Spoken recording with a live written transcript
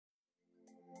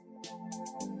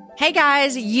Hey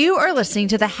guys, you are listening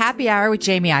to the Happy Hour with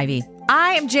Jamie Ivey.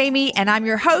 I am Jamie and I'm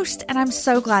your host, and I'm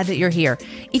so glad that you're here.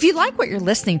 If you like what you're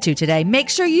listening to today, make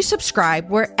sure you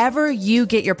subscribe wherever you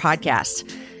get your podcasts.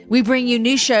 We bring you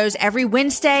new shows every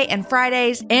Wednesday and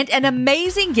Fridays, and an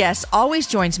amazing guest always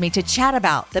joins me to chat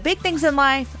about the big things in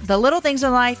life, the little things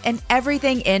in life, and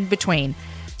everything in between.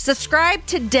 Subscribe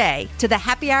today to the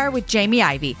Happy Hour with Jamie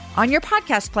Ivey on your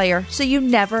podcast player so you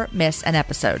never miss an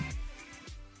episode.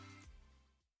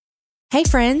 Hey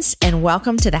friends, and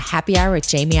welcome to the Happy Hour with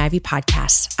Jamie Ivey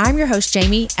podcast. I'm your host,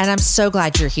 Jamie, and I'm so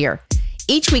glad you're here.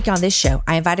 Each week on this show,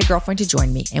 I invite a girlfriend to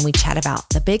join me, and we chat about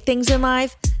the big things in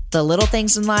life, the little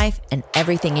things in life, and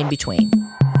everything in between.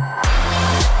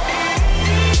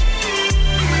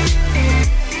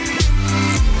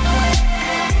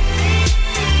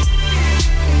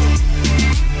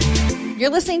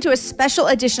 You're listening to a special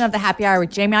edition of the Happy Hour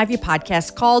with Jamie Ivey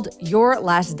podcast called Your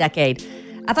Last Decade.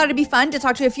 I thought it'd be fun to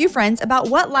talk to a few friends about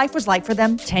what life was like for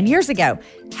them 10 years ago.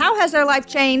 How has their life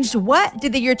changed? What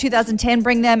did the year 2010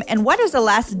 bring them? And what has the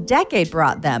last decade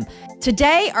brought them?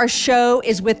 Today, our show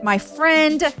is with my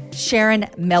friend, Sharon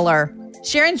Miller.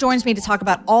 Sharon joins me to talk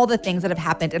about all the things that have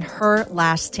happened in her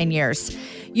last 10 years.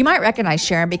 You might recognize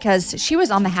Sharon because she was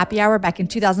on the Happy Hour back in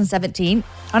 2017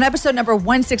 on episode number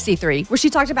 163, where she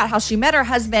talked about how she met her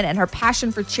husband and her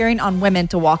passion for cheering on women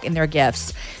to walk in their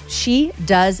gifts. She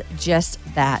does just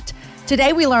that.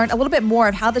 Today, we learn a little bit more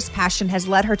of how this passion has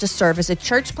led her to serve as a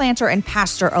church planter and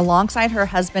pastor alongside her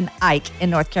husband, Ike, in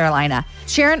North Carolina.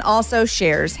 Sharon also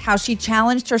shares how she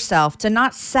challenged herself to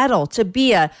not settle to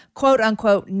be a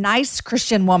quote-unquote nice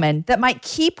Christian woman that might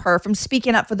keep her from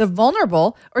speaking up for the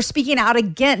vulnerable or speaking out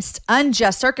against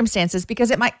unjust circumstances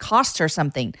because it might cost her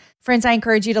something. Friends, I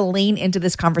encourage you to lean into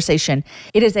this conversation.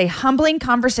 It is a humbling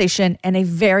conversation and a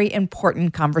very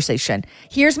important conversation.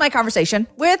 Here's my conversation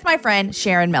with my friend,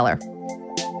 Sharon Miller.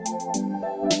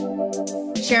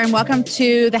 Sharon, welcome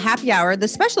to the Happy Hour, the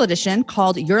special edition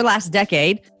called Your Last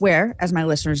Decade, where, as my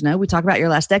listeners know, we talk about your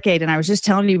last decade. And I was just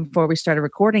telling you before we started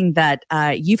recording that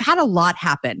you've had a lot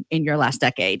happen in your last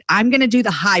decade. I'm going to do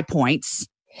the high points.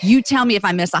 You tell me if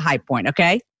I miss a high point,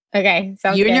 okay? Okay,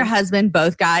 sounds You good. and your husband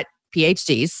both got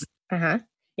PhDs. Uh-huh.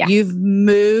 Yeah. You've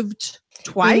moved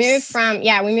twice?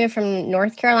 We moved from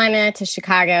North Carolina to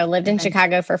Chicago, lived in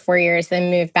Chicago for 4 years, then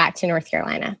moved back to North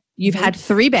Carolina. You've had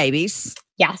 3 babies.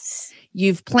 Yes.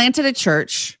 You've planted a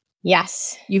church.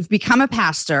 Yes. You've become a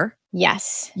pastor.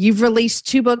 Yes. You've released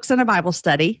 2 books and a Bible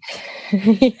study.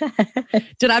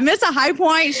 Did I miss a high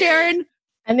point, Sharon?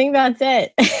 I think that's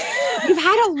it. You've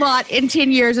had a lot in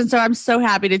 10 years. And so I'm so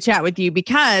happy to chat with you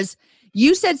because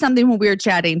you said something when we were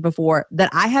chatting before that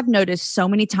I have noticed so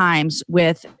many times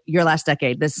with Your Last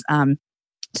Decade, this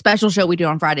special show we do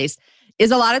on Fridays, is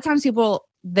a lot of times people,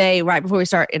 right before we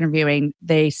start interviewing,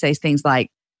 they say things like,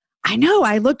 I know,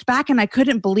 I looked back and I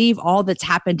couldn't believe all that's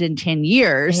happened in 10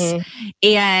 years. Mm-hmm.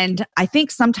 And I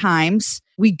think sometimes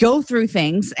we go through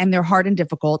things and they're hard and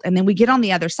difficult. And then we get on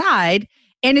the other side.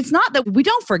 And it's not that we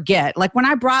don't forget. Like when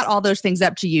I brought all those things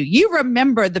up to you, you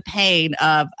remember the pain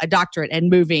of a doctorate and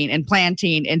moving and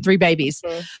planting and 3 babies.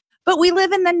 Mm-hmm. But we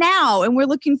live in the now and we're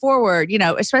looking forward, you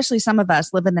know, especially some of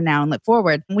us live in the now and look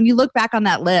forward. When you look back on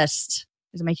that list,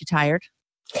 does it make you tired?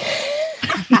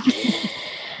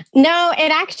 No,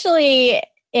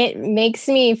 it makes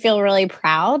me feel really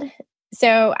proud.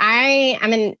 So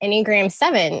I'm an Enneagram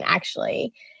 7,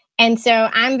 actually. And so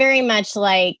I'm very much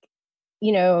like,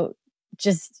 you know,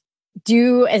 just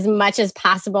do as much as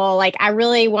possible. Like I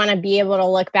really want to be able to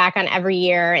look back on every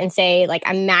year and say, like,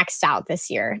 I maxed out this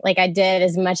year. Like I did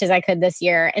as much as I could this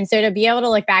year. And so to be able to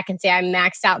look back and say I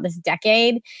maxed out this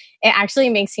decade, it actually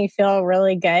makes me feel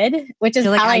really good, which is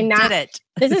probably not,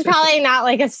 this is probably not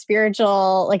like a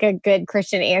spiritual, like a good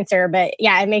Christian answer, but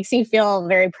yeah, it makes me feel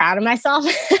very proud of myself.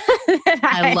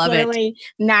 I love really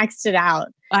maxed it out.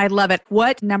 I love it.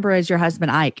 What number is your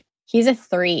husband, Ike? He's a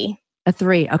 3. A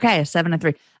 3. Okay. A 7 and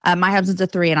 3. My husband's a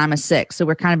 3 and I'm a 6. So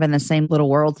we're kind of in the same little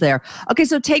worlds there. Okay.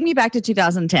 So take me back to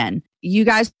 2010. You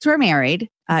guys were married,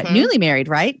 newly married,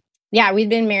 right? Yeah. We'd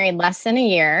been married less than a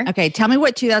year. Okay. Tell me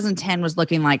what 2010 was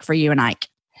looking like for you and Ike.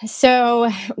 So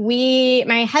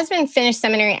my husband finished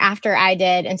seminary after I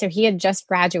did. And so he had just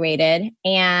graduated.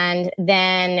 And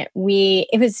then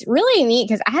it was really neat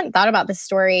because I hadn't thought about this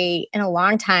story in a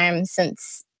long time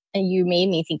since you made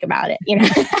me think about it, you know.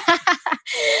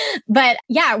 But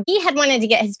yeah, he had wanted to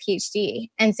get his PhD.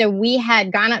 And so we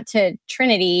had gone up to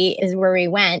Trinity is where we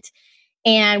went.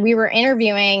 and we were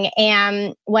interviewing.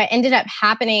 And what ended up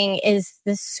happening is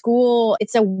the school,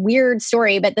 it's a weird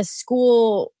story, but the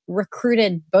school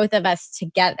recruited both of us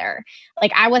together.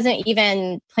 Like, I wasn't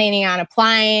even planning on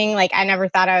applying. Like, I never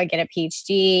thought I would get a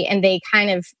PhD, and they kind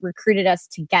of recruited us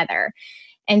together.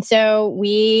 And so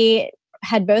we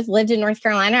had both lived in North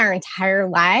Carolina our entire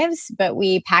lives, but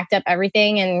we packed up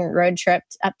everything and road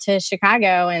tripped up to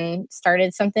Chicago and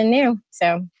started something new.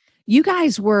 So you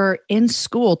guys were in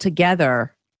school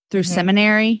together through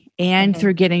seminary and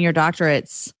through getting your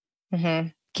doctorates.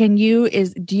 Do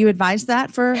you advise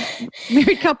that for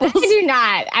married couples?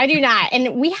 I do not.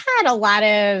 And we had a lot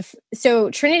of, so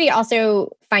Trinity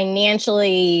also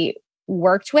financially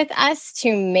worked with us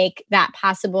to make that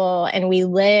possible. And we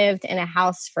lived in a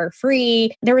house for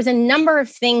free. There was a number of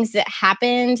things that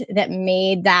happened that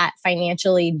made that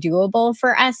financially doable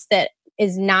for us that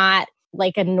is not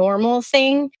like a normal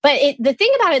thing. But the thing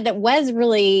about it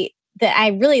that I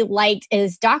really liked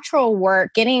is doctoral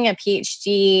work, getting a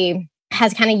PhD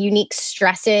has kind of unique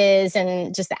stresses,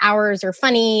 and just the hours are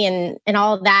funny and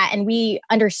all of that. And we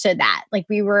understood that, like,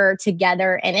 we were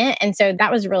together in it. And so that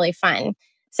was really fun.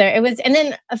 So it was, and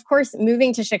then of course,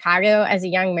 moving to Chicago as a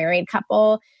young married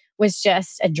couple was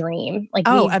just a dream. Like,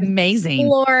 amazing.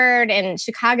 Lord, and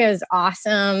Chicago's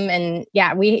awesome. And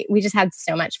yeah, we just had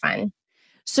so much fun.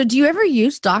 So do you ever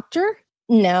use doctor?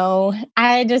 No,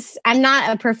 I'm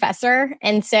not a professor.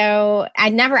 And so I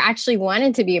never actually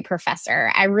wanted to be a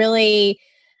professor. I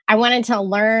wanted to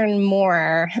learn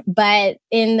more. But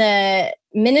in the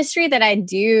ministry that I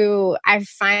do, I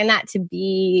find that to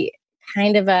be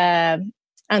kind of a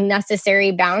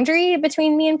unnecessary boundary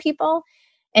between me and people.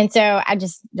 And so I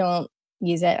just don't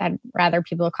use it. I'd rather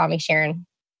people call me Sharon.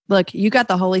 Look, you got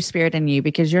the Holy Spirit in you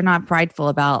because you're not prideful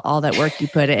about all that work you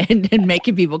put in and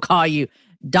making people call you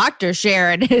Dr.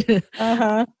 Sharon.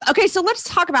 Okay, so let's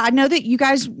talk about, I know that you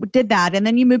guys did that and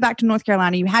then you moved back to North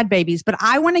Carolina, you had babies, but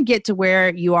I want to get to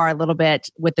where you are a little bit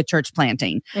with the church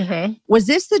planting. Was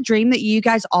this the dream that you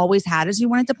guys always had, as you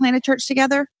wanted to plant a church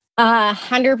together?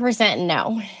 100%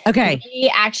 no. Okay.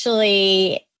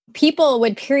 People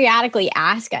would periodically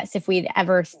ask us if we'd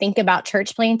ever think about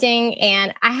church planting.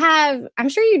 And I'm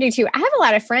sure you do too. I have a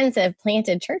lot of friends that have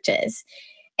planted churches,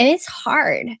 and it's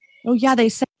hard. Oh yeah. They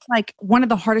say it's like one of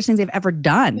the hardest things they've ever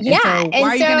done. Yeah. And so why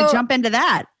are you going to jump into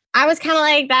that? I was kind of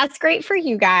like, that's great for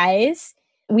you guys.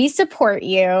 We support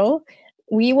you.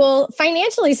 We will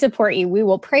financially support you. We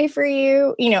will pray for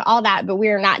you, all that, but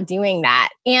we're not doing that.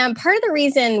 And part of the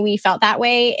reason we felt that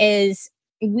way is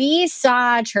we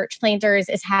saw church planters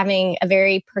as having a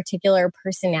very particular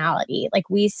personality. Like,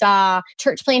 we saw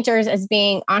church planters as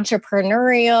being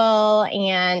entrepreneurial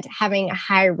and having a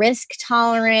high risk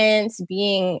tolerance,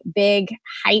 being big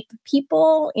hype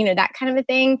people, that kind of a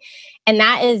thing. And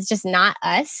that is just not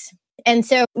us. And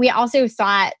so we also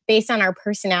thought, based on our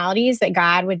personalities, that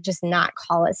God would just not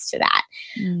call us to that.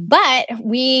 But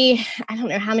I don't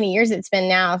know how many years it's been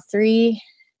now, 3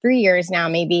 years now,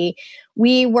 maybe.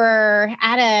 We were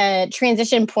at a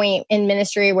transition point in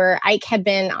ministry where Ike had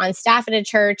been on staff at a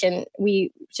church, and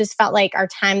we just felt like our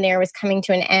time there was coming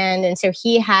to an end. And so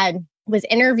he was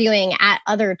interviewing at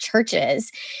other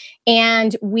churches,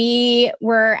 and we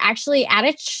were actually at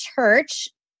a church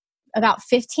about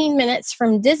 15 minutes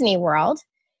from Disney World.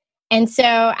 And so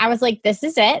I was like, this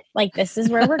is it. Like, this is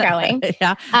where we're going.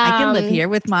 Yeah, I can live here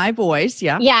with my boys.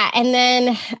 Yeah. Yeah. And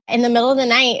then in the middle of the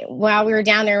night, while we were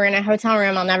down there, we were in a hotel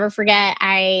room, I'll never forget,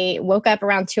 I woke up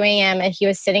around 2 a.m. and he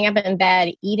was sitting up in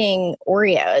bed eating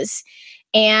Oreos.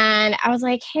 And I was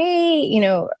like, hey,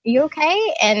 you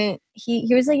okay? And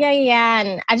he was like, yeah.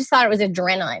 And I just thought it was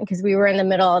adrenaline because we were in the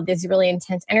middle of these really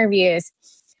intense interviews.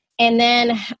 And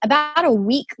then about a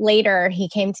week later, he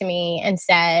came to me and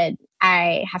said,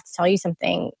 I have to tell you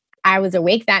something. I was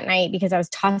awake that night because I was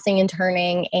tossing and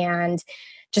turning and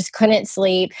just couldn't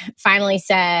sleep. Finally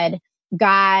said,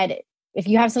 God, if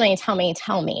you have something to tell me,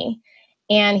 tell me.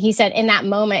 And he said in that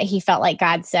moment, he felt like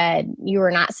God said, you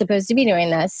were not supposed to be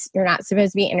doing this. You're not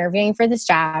supposed to be interviewing for this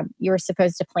job. You were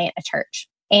supposed to plant a church.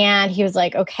 And he was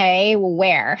like, okay, well,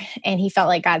 where? And he felt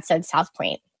like God said South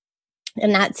Point.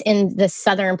 And that's in the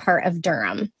southern part of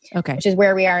Durham, which is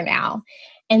where we are now.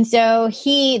 And so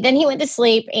he went to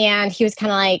sleep, and he was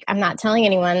kind of like, I'm not telling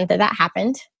anyone that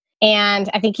happened. And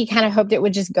I think he kind of hoped it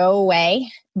would just go away,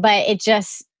 but it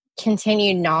just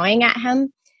continued gnawing at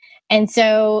him. And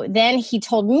so then he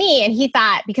told me, and he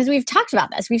thought, because we've talked about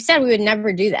this, we've said we would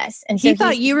never do this. And so he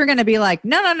thought you were going to be like,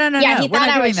 no. Yeah, he thought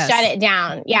I would shut it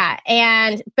down. Yeah.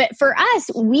 But for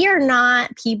us, we are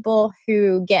not people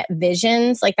who get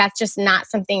visions. Like, that's just not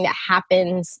something that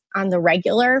happens on the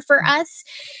regular for us.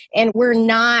 And we're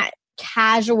not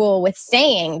casual with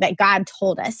saying that God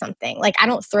told us something. Like, I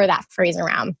don't throw that phrase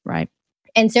around. Right.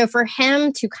 And so for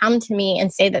him to come to me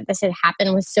and say that this had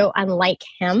happened was so unlike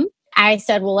him. I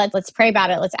said, well, let's pray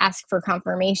about it. Let's ask for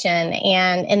confirmation.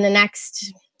 And in the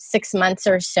next 6 months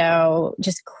or so,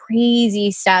 just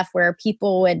crazy stuff where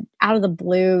people would out of the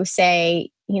blue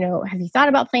say, have you thought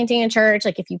about planting a church?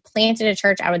 Like, if you planted a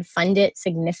church, I would fund it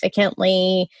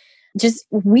significantly. Just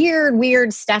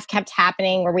weird stuff kept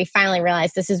happening where we finally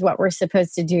realized this is what we're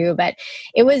supposed to do. But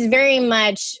it was very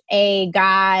much a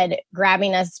God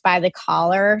grabbing us by the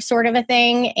collar sort of a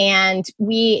thing. And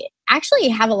we actually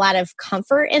have a lot of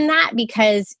comfort in that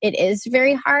because it is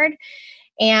very hard.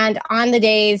 And on the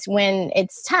days when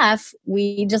it's tough,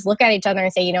 we just look at each other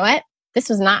and say, you know what? This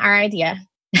was not our idea.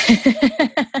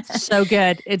 So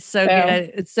good. It's so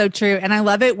good. It's so true. And I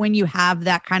love it when you have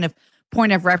that kind of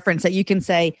point of reference that you can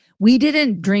say, we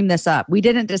didn't dream this up. We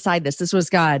didn't decide this. This was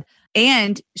God.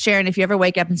 And Sharon, if you ever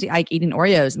wake up and see Ike eating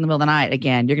Oreos in the middle of the night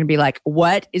again, you're going to be like,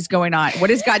 what is going on? What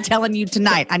is God telling you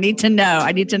tonight? I need to know.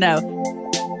 I need to know.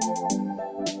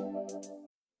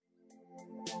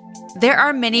 There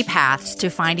are many paths to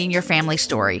finding your family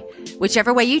story.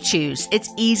 Whichever way you choose, it's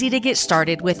easy to get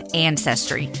started with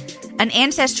Ancestry. An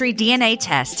Ancestry DNA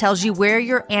test tells you where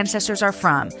your ancestors are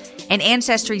from, and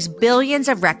Ancestry's billions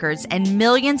of records and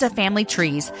millions of family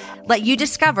trees let you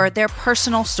discover their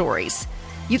personal stories.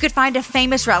 You could find a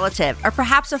famous relative or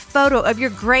perhaps a photo of your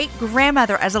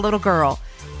great-grandmother as a little girl.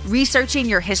 Researching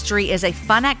your history is a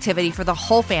fun activity for the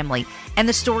whole family, and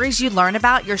the stories you learn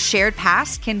about your shared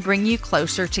past can bring you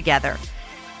closer together.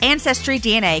 Ancestry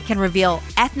DNA can reveal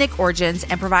ethnic origins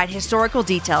and provide historical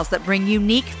details that bring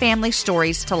unique family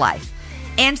stories to life.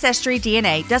 Ancestry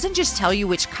DNA doesn't just tell you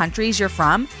which countries you're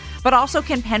from, but also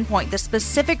can pinpoint the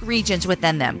specific regions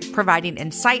within them, providing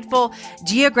insightful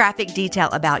geographic detail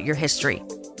about your history.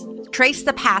 Trace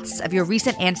the paths of your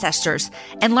recent ancestors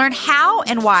and learn how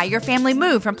and why your family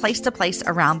moved from place to place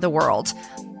around the world.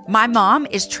 My mom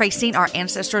is tracing our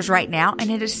ancestors right now,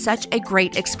 and it is such a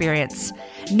great experience.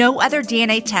 No other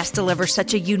DNA test delivers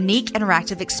such a unique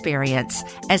interactive experience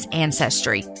as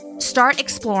Ancestry. Start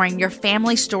exploring your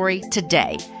family story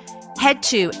today. Head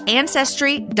to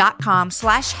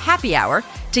Ancestry.com/happy hour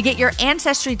to get your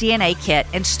Ancestry DNA kit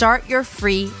and start your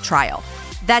free trial.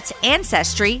 That's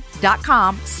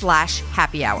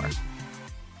Ancestry.com/happy hour.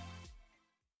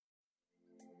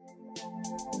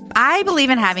 I believe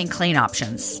in having clean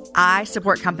options. I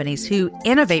support companies who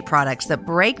innovate products that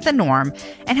break the norm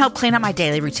and help clean up my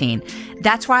daily routine.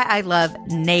 That's why I love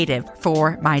Native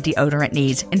for my deodorant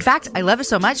needs. In fact, I love it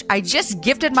so much, I just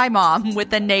gifted my mom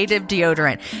with a Native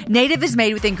deodorant. Native is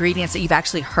made with ingredients that you've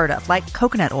actually heard of, like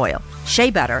coconut oil, shea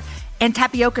butter, and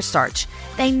tapioca starch.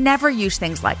 They never use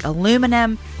things like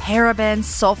aluminum, parabens,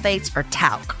 sulfates, or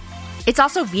talc. It's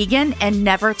also vegan and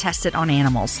never tested on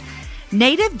animals.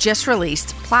 Native just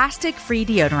released plastic-free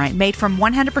deodorant made from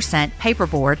 100%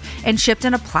 paperboard and shipped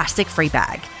in a plastic-free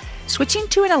bag. Switching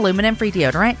to an aluminum-free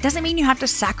deodorant doesn't mean you have to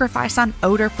sacrifice on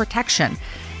odor protection.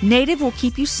 Native will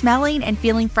keep you smelling and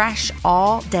feeling fresh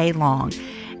all day long.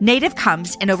 Native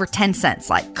comes in over 10 scents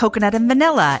like coconut and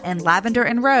vanilla and lavender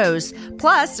and rose,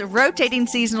 plus rotating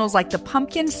seasonals like the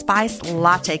pumpkin spice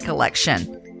latte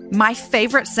collection. My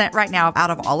favorite scent right now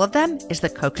out of all of them is the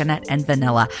coconut and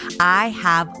vanilla. I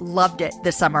have loved it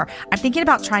this summer. I'm thinking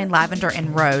about trying lavender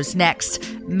and rose next.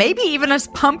 Maybe even a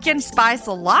pumpkin spice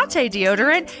latte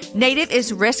deodorant. Native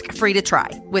is risk-free to try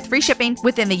with free shipping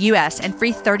within the U.S. and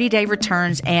free 30-day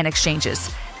returns and exchanges.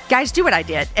 Guys, do what I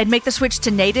did and make the switch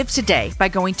to Native today by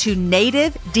going to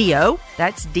nativedeo,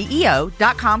 that's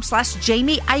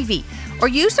DEO.com/JamieIV, or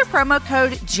use the promo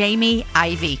code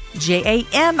JamieIV,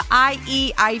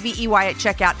 JamieIVEY at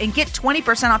checkout and get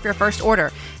 20% off your first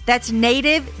order. That's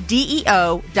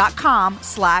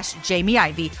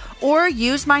nativedeo.com/JamieIV, or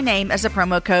use my name as a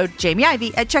promo code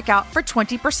JamieIV at checkout for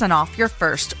 20% off your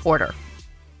first order.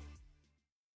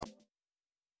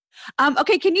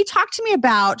 Okay, can you talk to me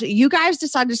about, you guys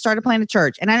decided to start a Planet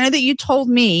Church. And I know that you told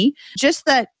me just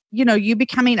that, you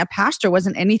becoming a pastor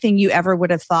wasn't anything you ever would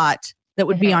have thought that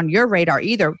would be on your radar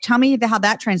either. Tell me how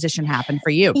that transition happened for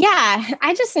you. Yeah,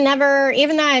 I just never,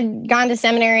 even though I'd gone to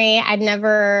seminary, I'd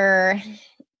never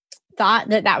thought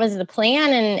that was the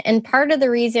plan. And part of the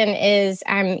reason is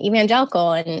I'm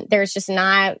evangelical, and there's just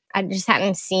not, I just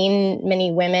hadn't seen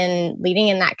many women leading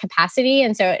in that capacity.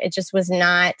 And so it just was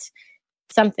not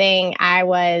something I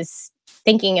was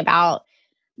thinking about.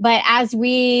 But as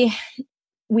we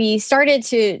started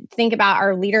to think about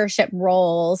our leadership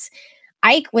roles,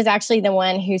 Ike was actually the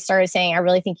one who started saying, I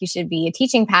really think you should be a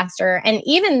teaching pastor. And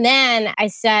even then I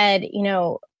said,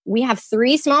 we have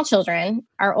 3 small children.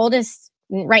 Our oldest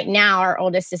right now our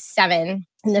oldest is 7,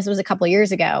 and this was a couple of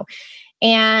years ago.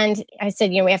 And I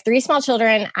said, we have 3 small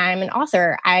children. I'm an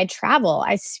author. I travel.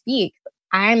 I speak.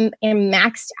 am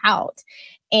maxed out.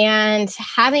 And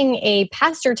having a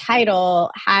pastor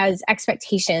title has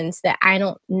expectations that I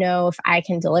don't know if I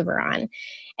can deliver on.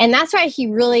 And that's why he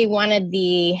really wanted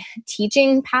the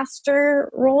teaching pastor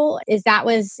role, is that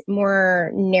was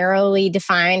more narrowly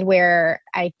defined, where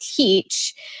I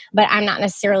teach, but I'm not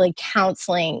necessarily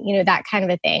counseling, that kind of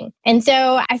a thing. And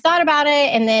so I thought about it,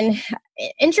 and then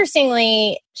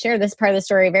interestingly, share this part of the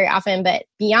story very often, but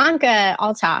Bianca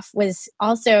Althoff was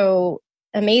also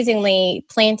amazingly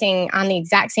planting on the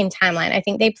exact same timeline. I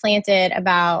think they planted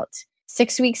about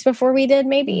 6 weeks before we did,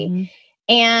 maybe. Mm-hmm.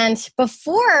 And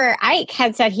before Ike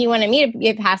had said he wanted me to be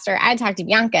a pastor, I talked to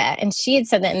Bianca, and she had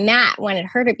said that Matt wanted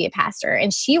her to be a pastor,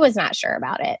 and she was not sure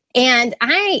about it. And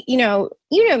I, you know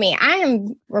me, I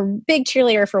am a big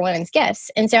cheerleader for women's gifts.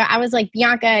 And so I was like,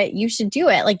 Bianca, you should do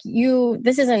it. Like,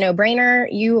 this is a no-brainer.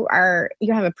 You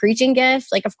have a preaching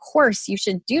gift. Like, of course you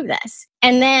should do this.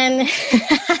 And then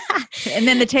and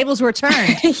then the tables were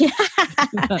turned.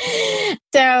 Yeah.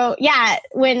 So yeah,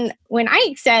 when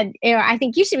Ike said, I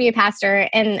think you should be a pastor,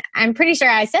 and I'm pretty sure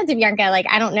I said to Bianca, like,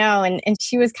 I don't know. And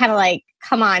she was kind of like,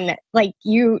 come on, like,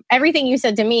 everything you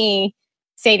said to me,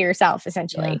 say to yourself,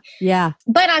 essentially. Yeah.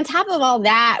 But on top of all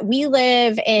that, we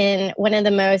live in one of the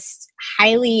most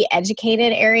highly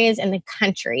educated areas in the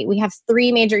country. We have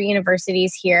 3 major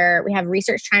universities here. We have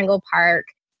Research Triangle Park.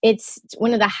 It's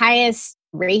one of the highest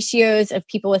ratios of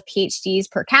people with PhDs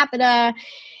per capita.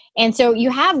 And so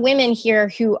you have women here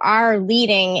who are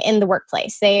leading in the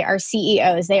workplace. They are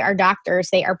CEOs, they are doctors,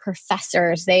 they are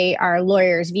professors, they are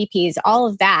lawyers, VPs, all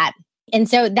of that. And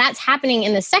so that's happening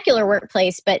in the secular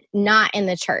workplace, but not in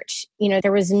the church.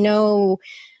 There was no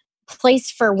place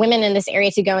for women in this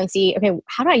area to go and see, okay,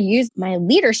 how do I use my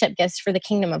leadership gifts for the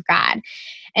kingdom of God?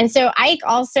 And so Ike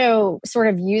also sort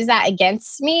of used that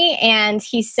against me. And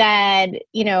he said,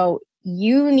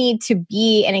 you need to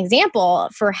be an example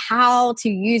for how to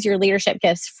use your leadership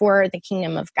gifts for the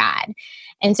kingdom of God.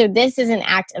 And so this is an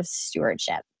act of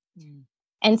stewardship.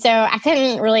 And so I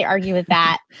couldn't really argue with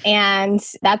that. And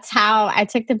that's how I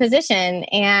took the position.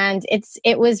 And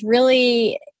it was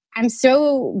really, I'm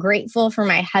so grateful for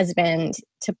my husband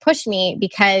to push me,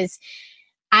 because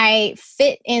I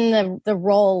fit in the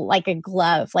role like a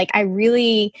glove. Like, I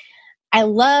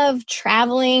love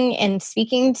traveling and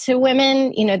speaking to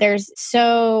women.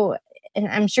 And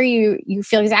I'm sure you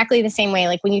feel exactly the same way.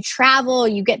 Like, when you travel,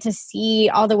 you get to see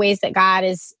all the ways that God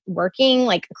is working,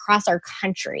 like, across our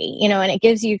country, and it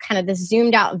gives you kind of this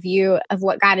zoomed out view of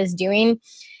what God is doing.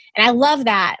 And I love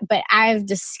that. But I've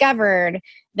discovered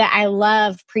that I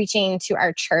love preaching to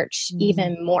our church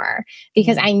even more,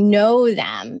 because I know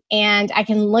them, and I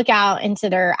can look out into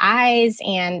their eyes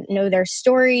and know their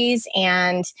stories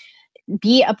and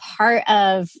be a part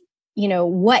of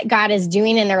what God is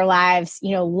doing in their lives,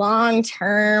 long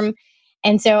term.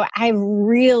 And so I've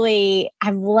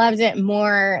loved it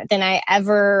more than I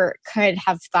ever could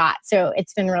have thought. So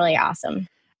it's been really awesome.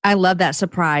 I love that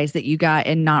surprise that you got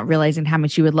in not realizing how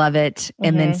much you would love it,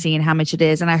 and then seeing how much it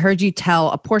is. And I heard you tell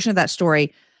a portion of that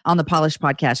story on the Polished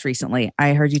podcast recently.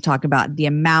 I heard you talk about the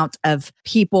amount of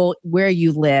people where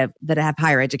you live that have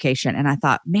higher education. And I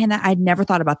thought, man, I'd never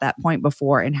thought about that point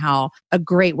before, and how a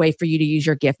great way for you to use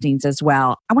your giftings as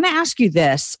well. I want to ask you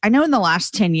this. I know in the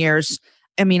last 10 years,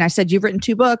 I said you've written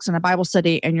 2 books and a Bible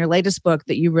study, and your latest book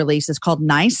that you released is called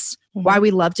Nice, Why We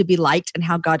Love to Be Liked and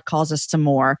How God Calls Us to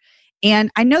More.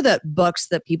 And I know that books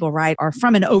that people write are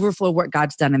from an overflow of what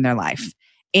God's done in their life.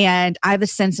 And I have a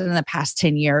sense that in the past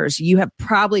 10 years, you have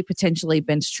probably potentially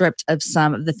been stripped of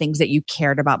some of the things that you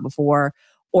cared about before,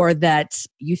 or that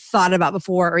you thought about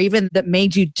before, or even that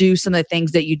made you do some of the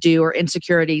things that you do, or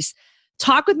insecurities.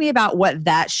 Talk with me about what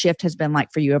that shift has been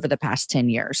like for you over the past 10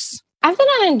 years. I've been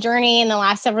on a journey in the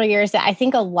last several years that I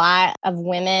think a lot of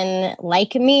women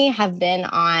like me have been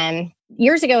on.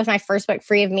 Years ago with my first book,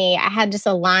 Free of Me, I had just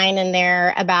a line in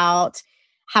there about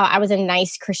how I was a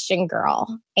nice Christian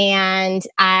girl, and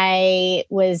I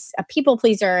was a people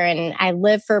pleaser, and I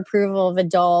lived for approval of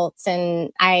adults,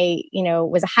 and I,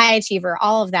 was a high achiever,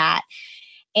 all of that.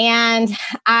 And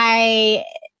I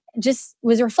just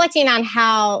was reflecting on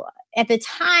how at the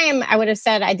time I would have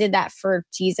said I did that for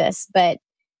Jesus, but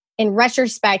in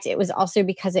retrospect, it was also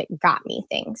because it got me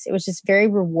things. It was just very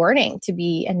rewarding to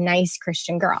be a nice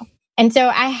Christian girl. And so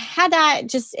I had that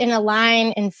just in a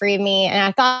line in Free of Me, and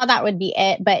I thought that would be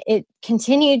it, but it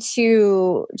continued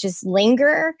to just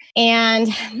linger. And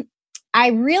I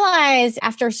realized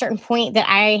after a certain point that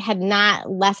I had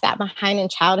not left that behind in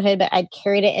childhood, but I'd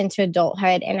carried it into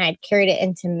adulthood and I'd carried it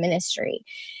into ministry.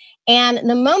 And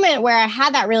the moment where I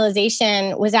had that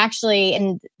realization was actually,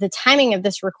 and the timing of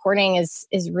this recording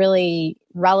is really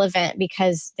relevant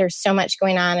because there's so much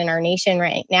going on in our nation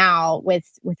right now with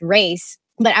race.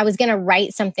 But I was going to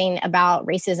write something about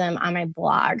racism on my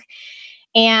blog.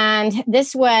 And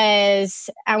this was,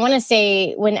 I want to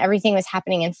say, when everything was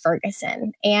happening in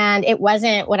Ferguson. And it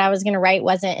wasn't, what I was going to write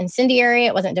wasn't incendiary.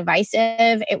 It wasn't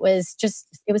divisive. It was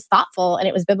thoughtful and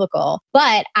it was biblical.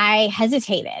 But I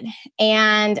hesitated.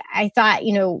 And I thought,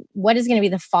 what is going to be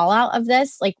the fallout of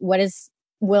this? Like,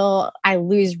 will I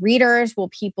lose readers? Will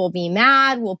people be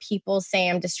mad? Will people say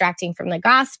I'm distracting from the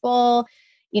gospel?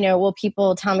 Will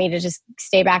people tell me to just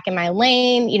stay back in my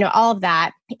lane? All of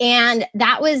that. And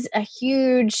that was a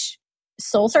huge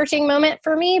soul searching moment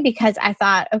for me because I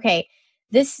thought, okay,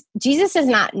 Jesus is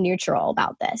not neutral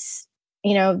about this.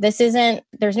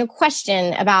 There's no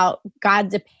question about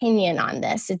God's opinion on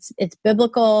this. It's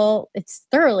biblical. It's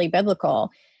thoroughly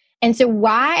biblical. And so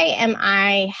why am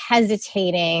I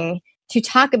hesitating to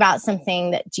talk about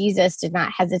something that Jesus did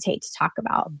not hesitate to talk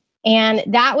about? And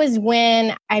that was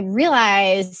when I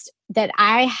realized that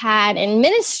I had in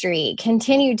ministry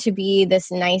continued to be this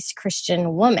nice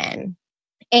Christian woman.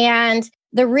 And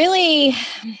the really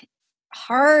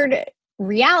hard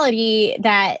reality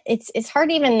that it's hard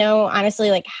to even know,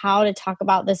 honestly, like how to talk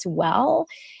about this well,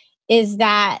 is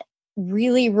that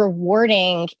really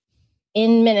rewarding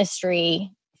in ministry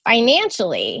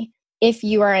financially if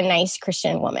you are a nice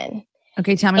Christian woman.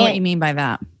 Okay, tell me what you mean by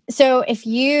that. So if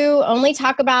you only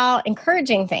talk about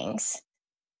encouraging things,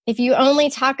 if you only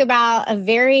talk about a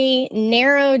very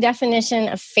narrow definition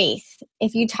of faith,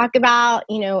 if you talk about,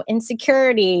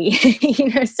 insecurity,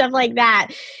 stuff like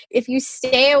that, if you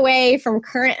stay away from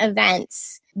current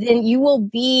events, then you will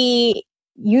be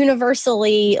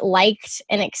universally liked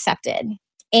and accepted.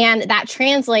 And that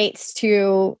translates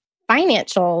to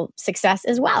financial success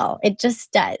as well. It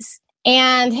just does.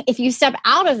 And if you step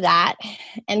out of that,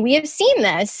 and we have seen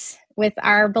this with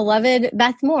our beloved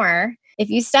Beth Moore, if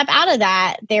you step out of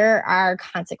that, there are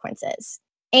consequences.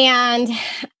 And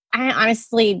I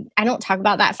don't talk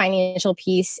about that financial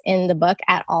piece in the book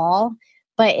at all,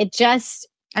 but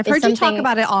I've heard you talk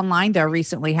about it online though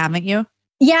recently, haven't you?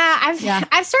 Yeah, I've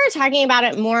started talking about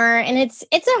it more, and it's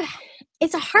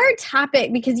a hard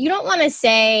topic because you don't want to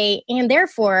say, and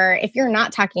therefore, if you're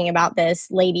not talking about this,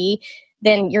 lady,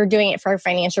 then you're doing it for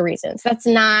financial reasons. That's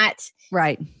not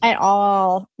right at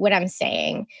all what I'm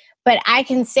saying. But I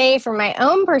can say from my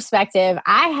own perspective,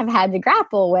 I have had to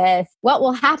grapple with what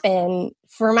will happen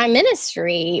for my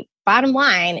ministry, bottom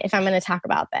line, if I'm going to talk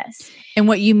about this. And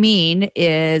what you mean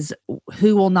is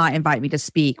who will not invite me to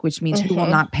speak, which means who will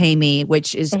not pay me,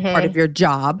 which is part of your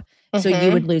job. So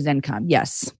you would lose income.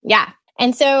 Yes. Yeah.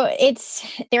 And so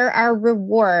there are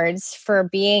rewards for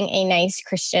being a nice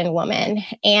Christian woman.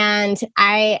 And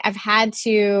I've had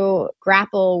to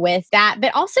grapple with that.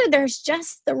 But also there's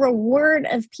just the reward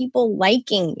of people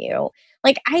liking you.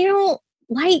 Like, I don't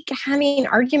like having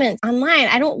arguments online.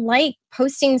 I don't like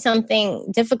posting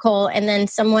something difficult and then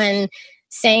someone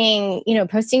saying,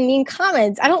 posting mean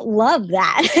comments. I don't love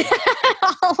that.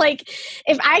 Like,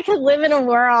 if I could live in a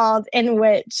world in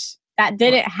which that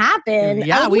didn't happen.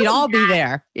 Yeah, we'd all be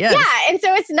there. Yes. Yeah. And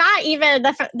so it's not even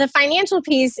the financial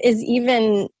piece is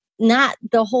even not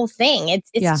the whole thing.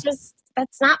 It's just,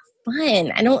 that's not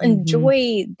fun. I don't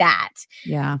enjoy that.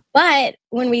 Yeah. But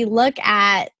when we look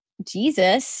at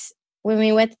Jesus, when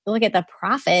we look at the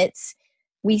prophets,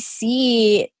 we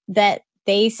see that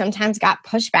they sometimes got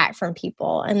pushback from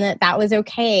people and that was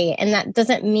okay. And that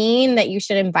doesn't mean that you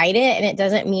should invite it. And it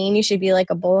doesn't mean you should be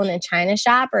like a bull in a china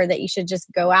shop or that you should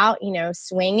just go out,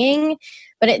 swinging.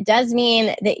 But it does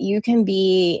mean that you can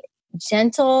be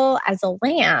gentle as a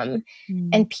lamb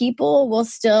and people will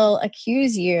still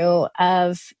accuse you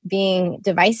of being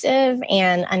divisive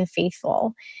and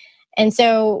unfaithful. And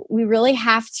so we really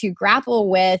have to grapple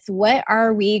with, what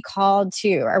are we called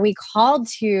to? Are we called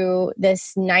to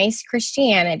this nice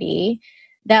Christianity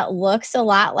that looks a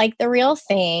lot like the real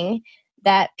thing,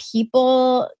 that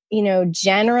people,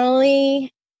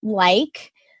 generally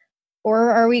like?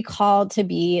 Or are we called to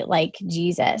be like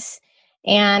Jesus?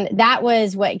 And that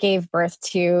was what gave birth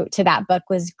to that book,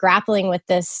 was grappling with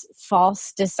this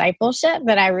false discipleship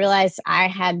that I realized I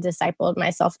had discipled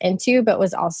myself into, but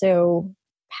was also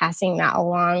passing that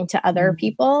along to other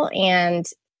people and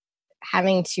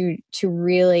having to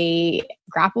really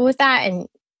grapple with that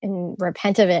and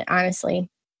repent of it, honestly.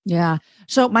 Yeah.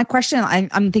 So my question,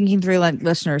 I'm thinking through, like,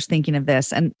 listeners thinking of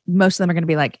this, and most of them are going to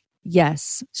be like,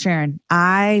 Yes, Sharon,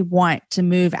 I want to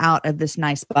move out of this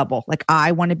nice bubble. Like,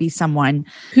 I want to be someone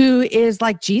who is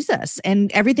like Jesus,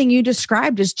 and everything you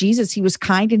described is Jesus. He was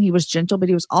kind and he was gentle, but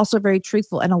he was also very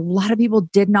truthful. And a lot of people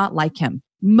did not like him.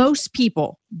 Most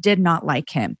people did not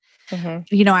like him.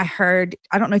 Mm-hmm.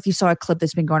 I don't know if you saw a clip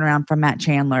that's been going around from Matt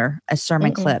Chandler, a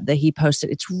sermon clip that he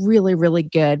posted. It's really, really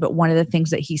good. But one of the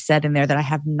things that he said in there that I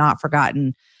have not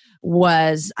forgotten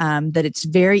was that it's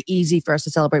very easy for us to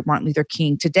celebrate Martin Luther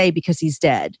King today because he's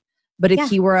dead. But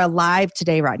if he were alive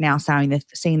today, right now, saying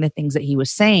the things that he was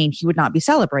saying, he would not be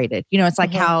celebrated. It's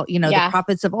like how, the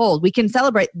prophets of old, we can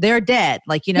celebrate, they're dead.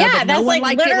 Like, but that's no one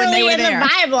like liked it when they were in there. The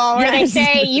Bible where they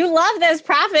say, you love those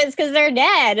prophets because they're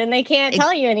dead and they can't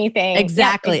tell you anything.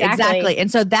 Exactly.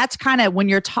 And so that's kind of, when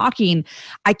you're talking,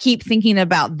 I keep thinking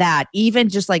about that, even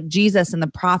just like Jesus and the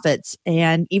prophets,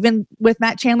 and even with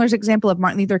Matt Chandler's example of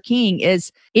Martin Luther King,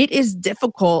 it is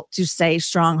difficult to say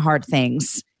strong, hard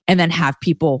things and then have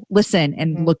people listen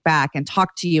and look back and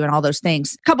talk to you and all those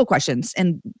things. Couple questions.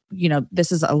 And,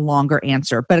 this is a longer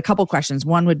answer, but a couple questions.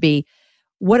 One would be,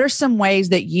 what are some ways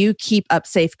that you keep up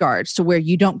safeguards to where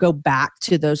you don't go back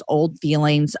to those old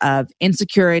feelings of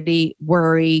insecurity,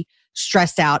 worry,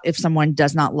 stressed out if someone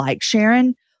does not like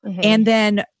Sharon? And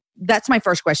then that's my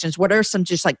first question is, what are some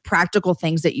just like practical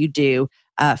things that you do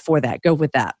for that? Go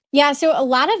with that. Yeah. So a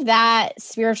lot of that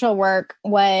spiritual work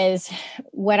was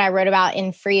what I wrote about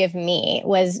in Free of Me,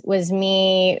 was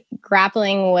me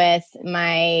grappling with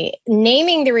my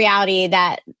naming the reality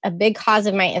that a big cause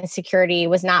of my insecurity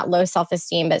was not low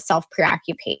self-esteem, but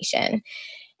self-preoccupation.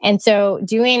 And so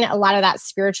doing a lot of that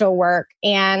spiritual work,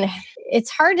 and it's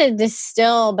hard to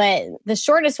distill, but the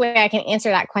shortest way I can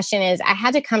answer that question is I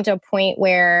had to come to a point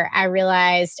where I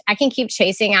realized I can keep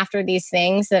chasing after these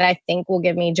things that I think will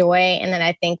give me joy and that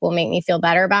I think will make me feel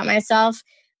better about myself,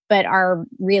 but are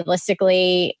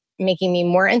realistically making me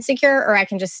more insecure, or I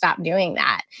can just stop doing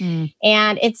that.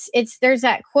 And there's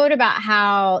that quote about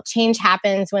how change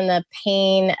happens when the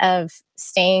pain of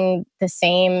staying the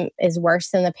same is worse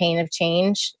than the pain of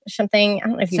change. Something, I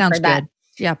don't know if you've heard that.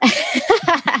 Yeah.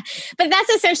 But that's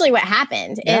essentially what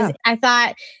happened is I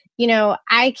thought,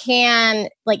 I can,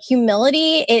 like,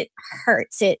 humility, it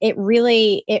hurts. It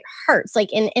really hurts.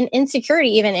 Like in insecurity,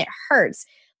 even, it hurts.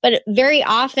 But very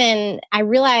often I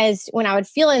realized when I would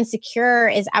feel insecure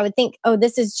is I would think, oh,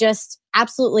 this is just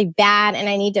absolutely bad and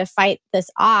I need to fight this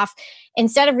off.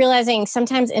 Instead of realizing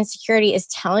sometimes insecurity is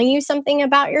telling you something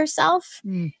about yourself.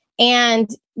 And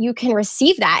you can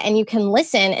receive that and you can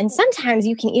listen. And sometimes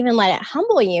you can even let it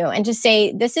humble you and just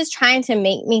say, this is trying to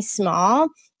make me small.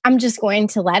 I'm just going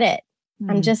to let it.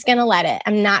 I'm just going to let it.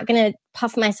 I'm not going to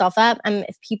puff myself up.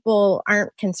 If people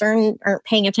aren't concerned, aren't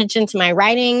paying attention to my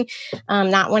writing,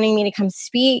 not wanting me to come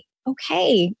speak,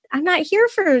 okay, I'm here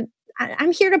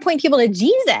to point people to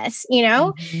Jesus,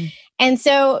 And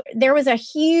so there was a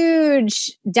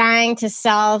huge dying to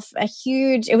self,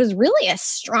 it was really a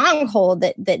stronghold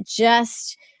that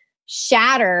just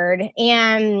shattered.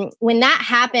 And when that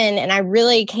happened, and I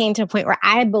really came to a point where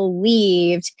I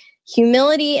believed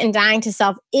humility and dying to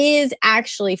self is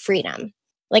actually freedom.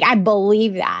 Like, I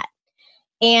believe that.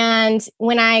 And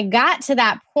when I got to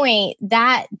that point,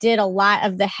 that did a lot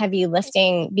of the heavy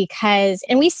lifting because,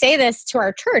 and we say this to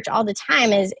our church all the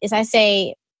time, is I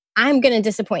say, I'm going to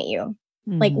disappoint you.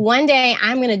 Like, one day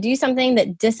I'm going to do something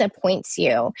that disappoints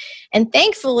you. And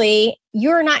thankfully,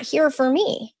 you're not here for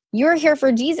me. You're here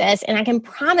for Jesus. And I can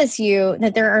promise you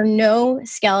that there are no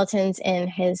skeletons in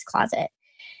his closet.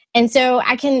 And so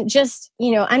I can just,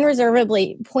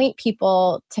 unreservedly point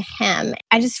people to him.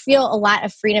 I just feel a lot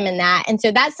of freedom in that. And so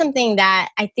that's something that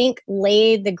I think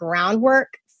laid the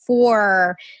groundwork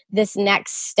for this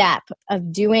next step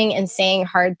of doing and saying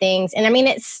hard things. And I mean,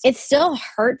 it still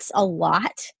hurts a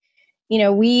lot.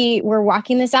 We're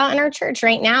walking this out in our church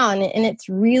right now, and it's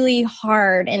really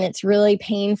hard and it's really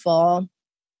painful.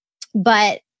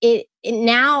 But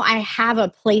now I have a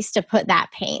place to put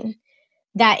that pain.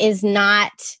 That is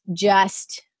not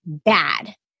just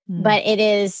bad, but it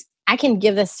is, I can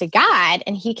give this to God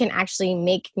and he can actually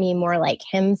make me more like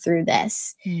him through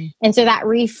this. And so that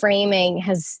reframing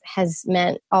has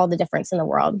meant all the difference in the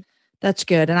world. That's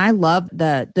good. And I love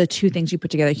the two things you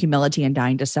put together, humility and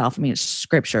dying to self. I mean, it's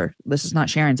scripture. This is not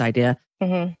Sharon's idea,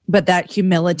 but that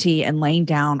humility and laying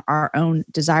down our own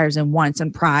desires and wants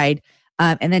and pride,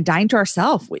 and then dying to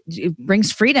ourselves, it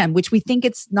brings freedom, which we think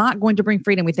it's not going to bring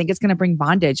freedom. We think it's going to bring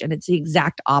bondage, and it's the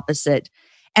exact opposite.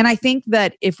 And I think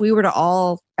that if we were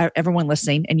to everyone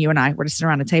listening, and you and I were to sit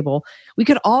around a table, we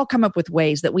could all come up with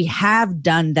ways that we have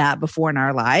done that before in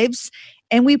our lives.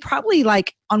 And we probably,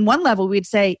 like, on one level, we'd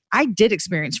say, I did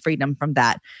experience freedom from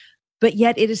that. but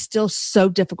yet it is still so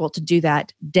difficult to do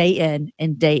that day in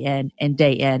and day in and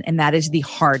day in. And that is the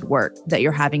hard work that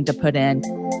you're having to put in.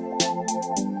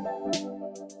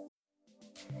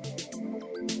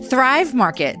 Thrive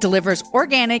Market delivers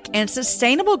organic and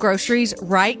sustainable groceries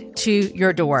right to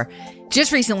your door.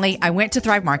 Just recently, I went to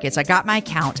Thrive Markets, I got my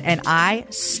account, and I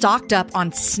stocked up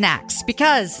on snacks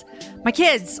because my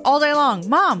kids all day long,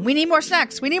 Mom, we need more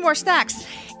snacks. We need more snacks.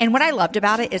 And what I loved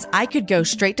about it is I could go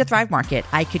straight to Thrive Market.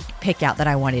 I could pick out that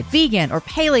I wanted vegan or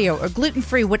paleo or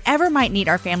gluten-free, whatever might meet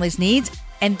our family's needs.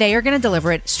 And they are going to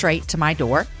deliver it straight to my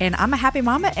door. And I'm a happy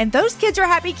mama, and those kids are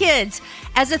happy kids.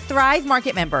 As a Thrive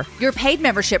Market member, your paid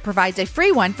membership provides a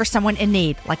free one for someone in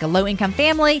need, like a low-income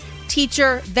family,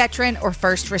 teacher, veteran, or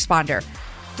first responder.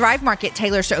 Thrive Market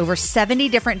tailors to over 70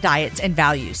 different diets and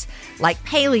values, like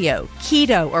paleo,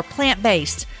 keto, or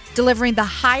plant-based, delivering the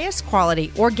highest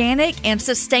quality, organic, and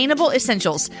sustainable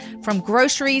essentials from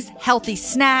groceries, healthy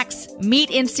snacks, meat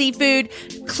and seafood,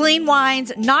 clean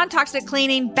wines, non-toxic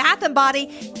cleaning, bath and body,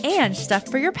 and stuff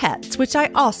for your pets, which I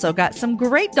also got some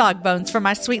great dog bones for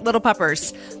my sweet little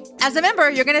puppers. As a member,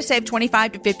 you're going to save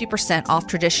 25 to 50% off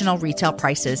traditional retail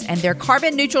prices, and their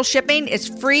carbon neutral shipping is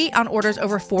free on orders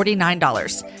over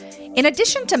 $49. In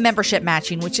addition to membership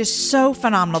matching, which is so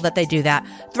phenomenal that they do that,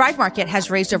 Thrive Market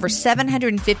has raised over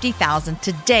 $750,000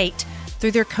 to date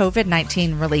through their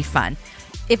COVID-19 relief fund.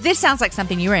 If this sounds like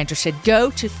something you're interested, go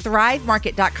to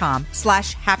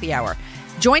thrivemarket.com/happy hour.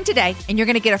 Join today and you're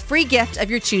going to get a free gift of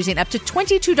your choosing up to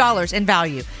 $22 in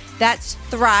value. That's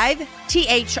Thrive,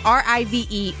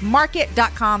 THRIVE,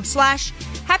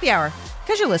 market.com/happy hour,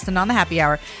 because you're listening on the happy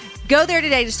hour. Go there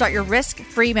today to start your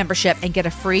risk-free membership and get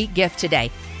a free gift today.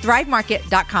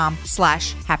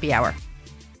 thrivemarket.com/happy hour.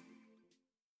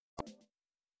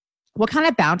 What kind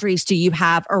of boundaries do you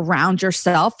have around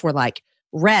yourself for like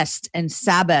rest and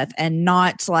Sabbath and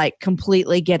not like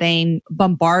completely getting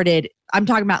bombarded? I'm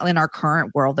talking about in our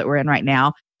current world that we're in right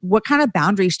now. What kind of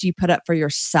boundaries do you put up for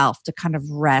yourself to kind of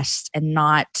rest and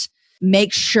not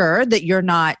make sure that you're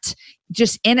not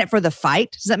just in it for the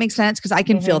fight? Does that make sense? Because I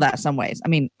can feel that some ways. I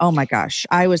mean, oh my gosh,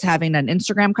 I was having an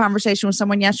Instagram conversation with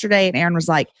someone yesterday and Aaron was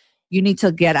like, you need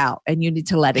to get out and you need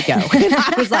to let it go. And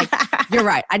I was like, you're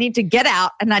right. I need to get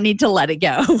out and I need to let it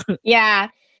go. Yeah.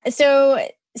 So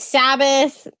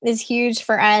Sabbath is huge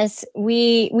for us.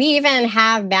 We even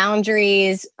have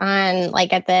boundaries on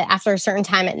like after a certain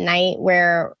time at night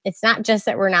where it's not just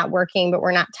that we're not working, but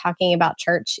we're not talking about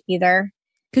church either.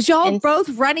 Because y'all both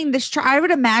running this I would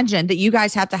imagine that you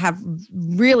guys have to have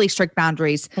really strict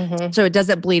boundaries so it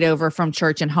doesn't bleed over from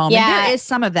church and home. Yeah. And there is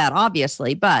some of that,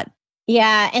 obviously, but.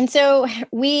 Yeah. And so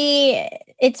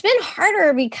it's been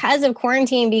harder because of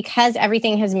quarantine, because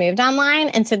everything has moved online.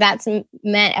 And so that's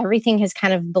meant everything has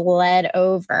kind of bled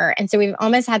over. And so we've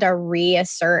almost had to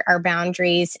reassert our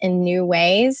boundaries in new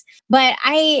ways. But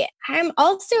I'm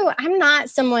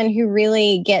not someone who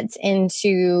really gets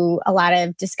into a lot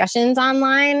of discussions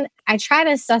online. I try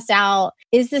to suss out,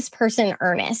 is this person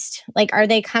earnest? Like, are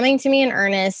they coming to me in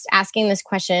earnest, asking this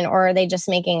question, or are they just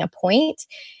making a point?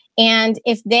 And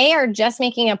if they are just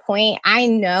making a point, I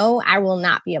know I will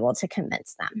not be able to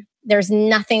convince them. There's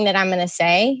nothing that I'm going to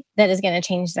say that is going to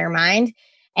change their mind.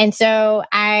 And so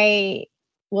I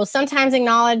will sometimes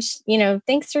acknowledge,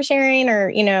 thanks for sharing,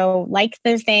 or, like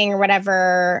the thing or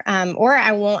whatever, or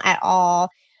I won't at all.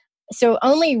 So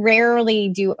only rarely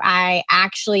do I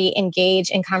actually engage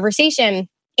in conversation.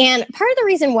 And part of the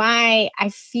reason why I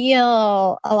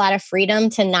feel a lot of freedom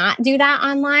to not do that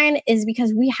online is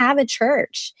because we have a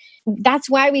church. That's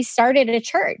why we started a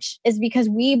church, is because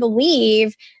we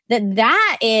believe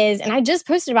that is, and I just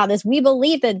posted about this, we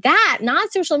believe that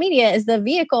not social media is the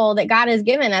vehicle that God has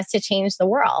given us to change the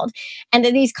world. And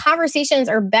that these conversations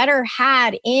are better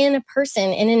had in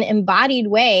person, in an embodied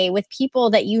way, with people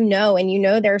that you know and you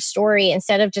know their story,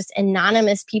 instead of just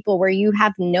anonymous people where you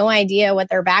have no idea what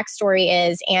their backstory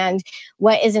is, and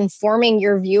what is informing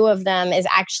your view of them is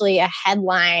actually a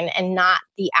headline and not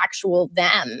the actual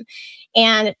them.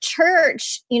 And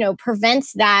church,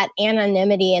 prevents that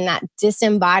anonymity and that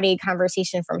disembodied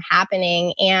conversation from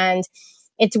happening. And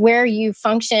it's where you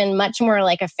function much more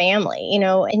like a family.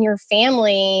 In your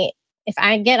family, if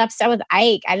I get upset with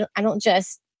Ike, I don't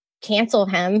just cancel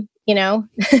him,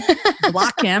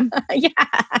 block him. Yeah.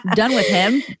 Done with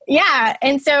him. Yeah.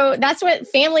 And so that's what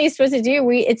family is supposed to do.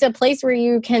 It's a place where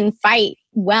you can fight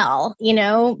well,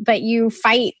 but you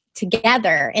fight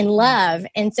together in love.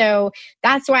 And so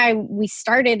that's why we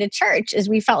started a church, is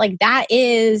we felt like that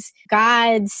is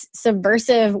God's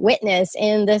subversive witness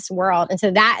in this world. And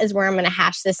so that is where I'm going to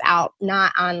hash this out,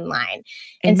 not online.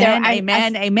 And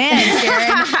amen,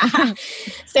 Sharon.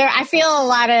 So I feel a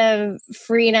lot of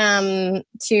freedom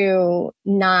to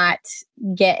not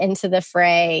get into the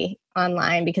fray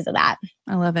online because of that.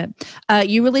 I love it.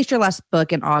 You released your last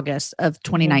book in August of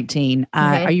 2019.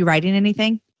 Are you writing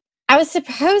anything? I was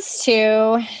supposed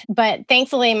to, but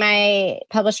thankfully my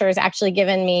publisher has actually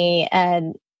given me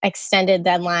an extended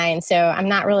deadline. So I'm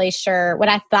not really sure. What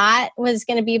I thought was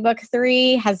going to be book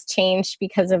 3 has changed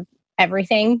because of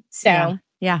everything. So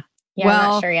yeah, I'm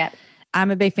not sure yet. I'm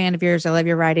a big fan of yours. I love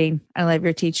your writing. I love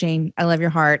your teaching. I love your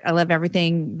heart. I love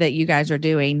everything that you guys are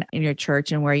doing in your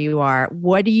church and where you are.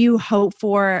 What do you hope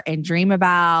for and dream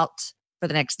about for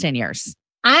the next 10 years?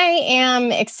 I am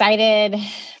excited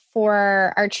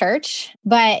for our church,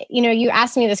 but you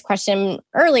asked me this question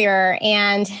earlier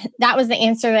and that was the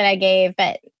answer that I gave.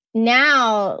 But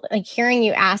now, like hearing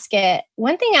you ask it,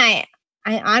 one thing I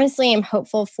honestly am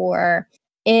hopeful for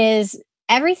is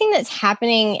everything that's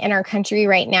happening in our country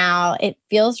right now. It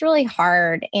feels really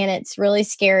hard and it's really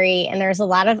scary and there's a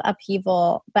lot of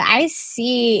upheaval. But I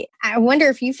wonder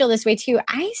if you feel this way too.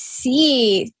 I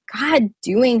see God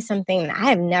doing something that I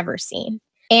have never seen.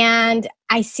 And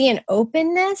I see an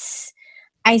openness.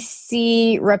 I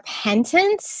see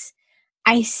repentance.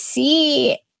 I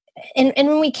see, and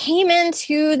when we came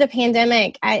into the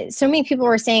pandemic, so many people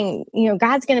were saying,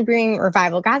 God's going to bring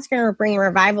revival. God's going to bring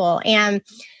revival. And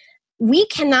we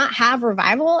cannot have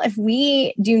revival if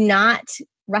we do not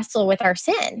wrestle with our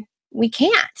sin. We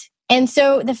can't. And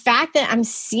so the fact that I'm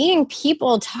seeing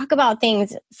people talk about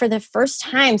things for the first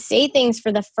time, say things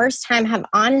for the first time, have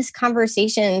honest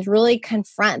conversations, really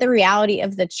confront the reality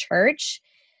of the church,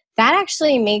 that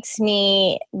actually makes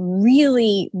me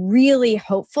really, really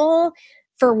hopeful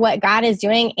for what God is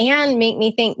doing and make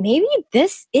me think maybe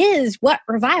this is what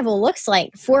revival looks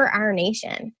like for our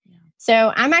nation.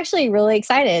 So I'm actually really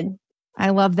excited. I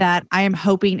love that. I am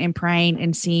hoping and praying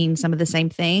and seeing some of the same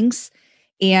things.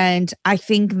 And I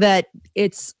think that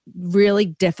it's really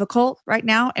difficult right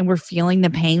now, and we're feeling the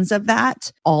pains of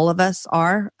that. All of us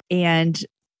are. And,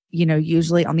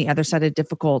 usually on the other side of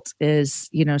difficult is,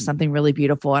 something really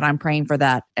beautiful. And I'm praying for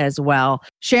that as well.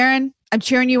 Sharon, I'm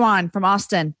cheering you on from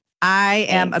Austin. I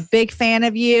am a big fan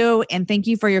of you, and thank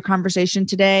you for your conversation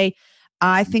today.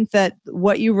 I think that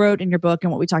what you wrote in your book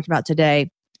and what we talked about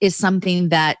today is something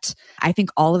that I think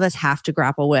all of us have to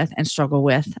grapple with and struggle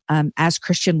with as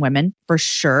Christian women, for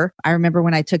sure. I remember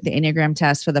when I took the Enneagram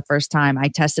test for the first time, I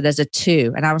tested as a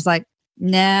 2. And I was like,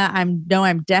 nah,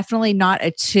 I'm definitely not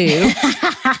a 2.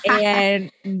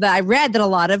 And I read that a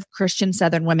lot of Christian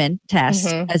Southern women test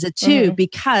as a 2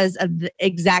 because of the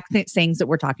exact things that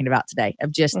we're talking about today,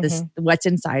 of just this, what's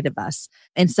inside of us.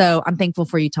 And so I'm thankful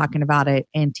for you talking about it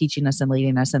and teaching us and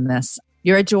leading us in this.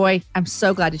 You're a joy. I'm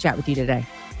so glad to chat with you today.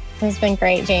 It's been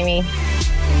great, Jamie.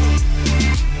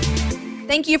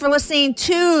 Thank you for listening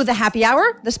to The Happy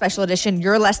Hour, the special edition,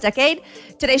 Your Last Decade.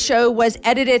 Today's show was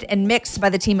edited and mixed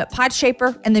by the team at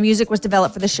Podshaper, and the music was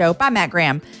developed for the show by Matt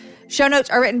Graham. Show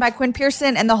notes are written by Quinn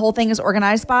Pearson, and the whole thing is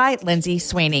organized by Lindsay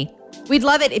Sweeney. We'd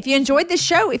love it if you enjoyed this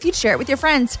show, if you'd share it with your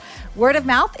friends. Word of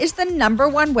mouth is the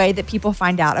 #1 way that people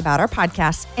find out about our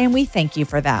podcast, and we thank you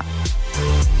for that.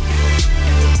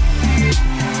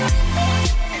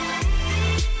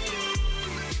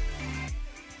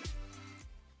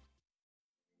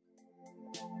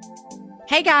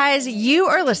 Hey guys, you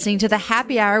are listening to The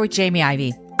Happy Hour with Jamie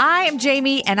Ivey. I am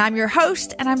Jamie and I'm your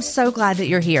host, and I'm so glad that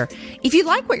you're here. If you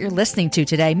like what you're listening to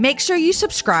today, make sure you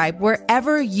subscribe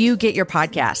wherever you get your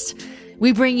podcasts.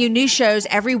 We bring you new shows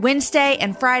every Wednesday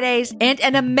and Fridays, and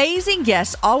an amazing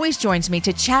guest always joins me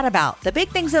to chat about the big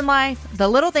things in life, the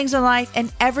little things in life,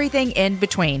 and everything in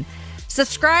between.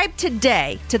 Subscribe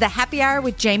today to The Happy Hour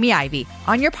with Jamie Ivey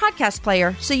on your podcast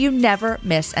player so you never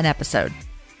miss an episode.